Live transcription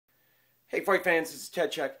Hey fight fans, this is Ted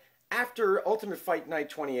Check. After Ultimate Fight Night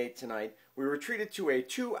 28 tonight, we were treated to a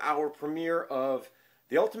 2-hour premiere of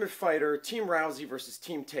The Ultimate Fighter, Team Rousey versus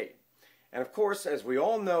Team Tate. And of course, as we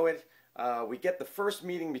all know it, we get the first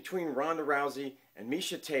meeting between Ronda Rousey and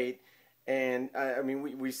Miesha Tate. And I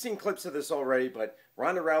mean, we've seen clips of this already, but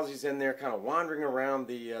Ronda Rousey's in there kind of wandering around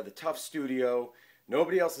the TUF studio.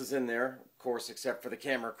 Nobody else is in there, of course, except for the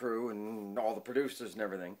camera crew and all the producers and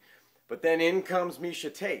everything. But then in comes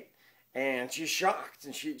Miesha Tate. And she's shocked,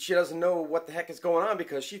 and she doesn't know what the heck is going on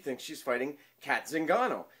because she thinks she's fighting Cat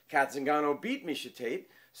Zingano. Cat Zingano beat Miesha Tate,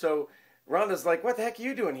 so Ronda's like, what the heck are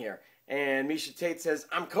you doing here? And Miesha Tate says,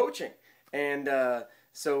 I'm coaching. And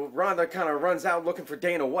so Ronda kind of runs out looking for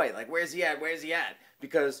Dana White, like, where's he at, where's he at?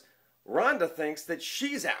 Because Ronda thinks that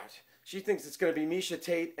she's out. She thinks it's going to be Miesha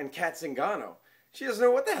Tate and Cat Zingano. She doesn't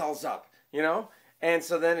know what the hell's up, you know? And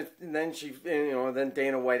so then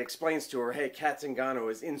Dana White explains to her, hey, Cat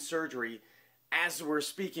Zingano is in surgery as we're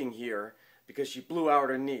speaking here because she blew out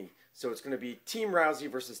her knee. So it's going to be Team Rousey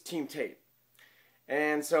versus Team Tate.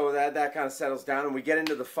 And so that kind of settles down, and we get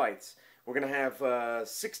into the fights. We're going to have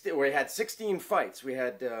 16 fights. We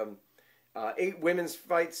had 8 women's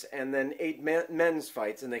fights and then 8 men's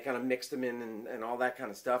fights, and they kind of mixed them in and all that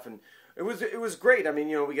kind of stuff. And it was great. I mean,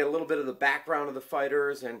 you know, we get a little bit of the background of the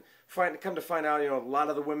fighters, and come to find out, you know, a lot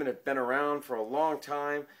of the women have been around for a long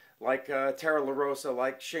time, like Tara LaRosa,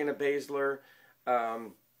 like Shayna Baszler,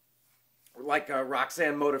 like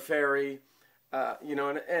Roxanne Modafferi, you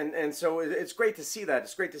know, and so it's great to see that.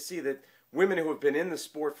 It's great to see that women who have been in the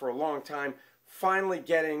sport for a long time finally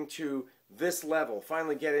getting to this level,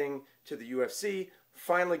 finally getting to the UFC,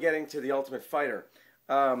 finally getting to the Ultimate Fighter.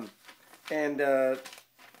 So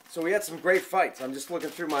we had some great fights. I'm just looking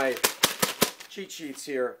through my cheat sheets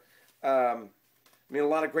here. I mean, a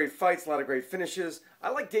lot of great fights, a lot of great finishes. I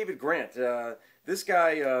like David Grant. This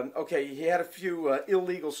guy, okay, he had a few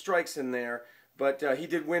illegal strikes in there, but he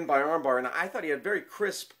did win by armbar, and I thought he had very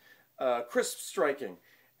crisp striking,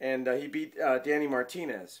 and he beat Danny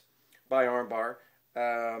Martinez by armbar.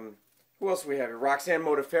 Who else do we have here? Roxanne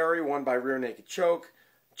Modafferi won by rear naked choke.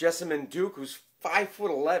 Jessamine Duke, who's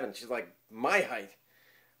 5'11", she's like my height,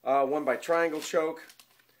 won by triangle choke.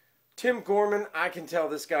 Tim Gorman, I can tell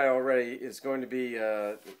this guy already is going to be,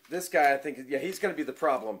 this guy I think, yeah, he's going to be the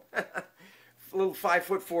problem. A little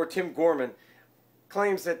 5'4" Tim Gorman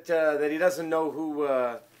claims that he doesn't know who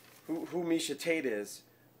Miesha Tate is,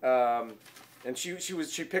 and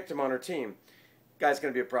she picked him on her team. Guy's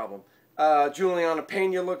going to be a problem. Juliana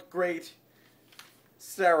Pena looked great.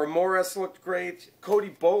 Sarah Morris looked great.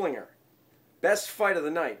 Cody Bollinger, best fight of the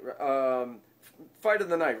night.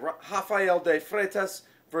 Rafael de Freitas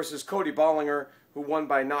versus Cody Bollinger, who won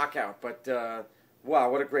by knockout. But wow,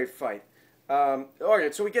 what a great fight! All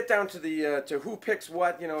right, so we get down to the to who picks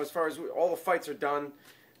what. You know, as far as all the fights are done,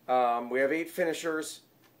 we have 8 finishers,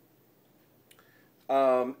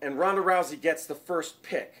 and Ronda Rousey gets the first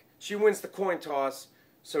pick. She wins the coin toss,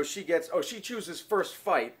 so she gets. Oh, she chooses first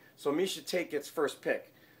fight, so Miesha Tate gets first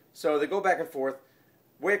pick. So they go back and forth.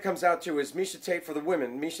 Way it comes out to is Miesha Tate for the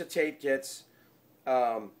women. Miesha Tate gets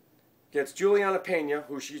Juliana Pena,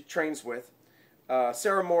 who she trains with,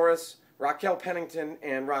 Sarah Morris, Raquel Pennington,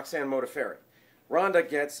 and Roxanne Modafferi. Ronda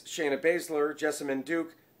gets Shayna Baszler, Jessamine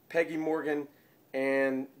Duke, Peggy Morgan,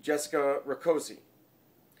 and Jessica Rakoczy.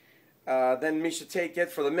 Then Miesha Tate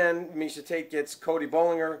gets, for the men, Miesha Tate gets Cody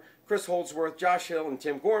Bollinger, Chris Holdsworth, Josh Hill, and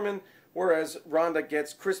Tim Gorman, whereas Ronda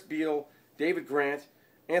gets Chris Beadle, David Grant,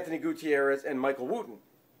 Anthony Gutierrez, and Michael Wooten.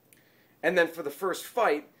 And then for the first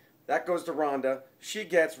fight, that goes to Ronda. She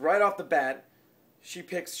gets, right off the bat, she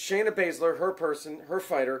picks Shayna Baszler, her person, her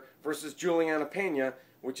fighter, versus Juliana Pena,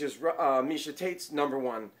 which is Miesha Tate's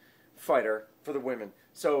 #1 fighter for the women.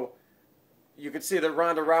 So you can see that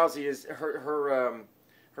Ronda Rousey is, her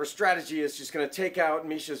strategy is she's going to take out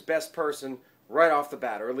Miesha's best person right off the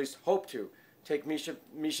bat, or at least hope to take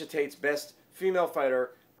Miesha Tate's best female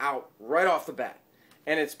fighter out right off the bat.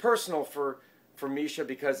 And it's personal for Miesha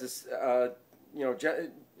because it's, you know,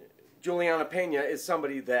 Juliana Pena is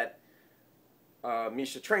somebody that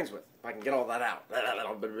Miesha trains with. If I can get all that out.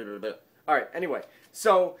 All right, anyway.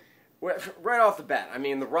 So, right off the bat, I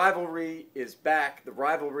mean, the rivalry is back. The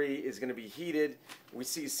rivalry is going to be heated. We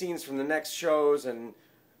see scenes from the next shows, and,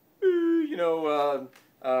 you know,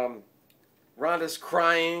 Ronda's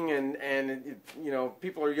crying, and you know,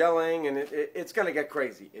 people are yelling, and it's going to get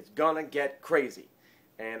crazy. It's going to get crazy.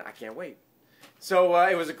 And I can't wait. So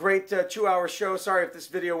it was a great 2-hour show. Sorry if this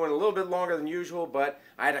video went a little bit longer than usual, but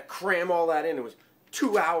I had to cram all that in. It was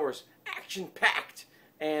 2 hours, action-packed.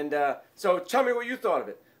 And so tell me what you thought of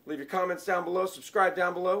it. Leave your comments down below. Subscribe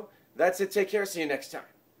down below. That's it. Take care. See you next time.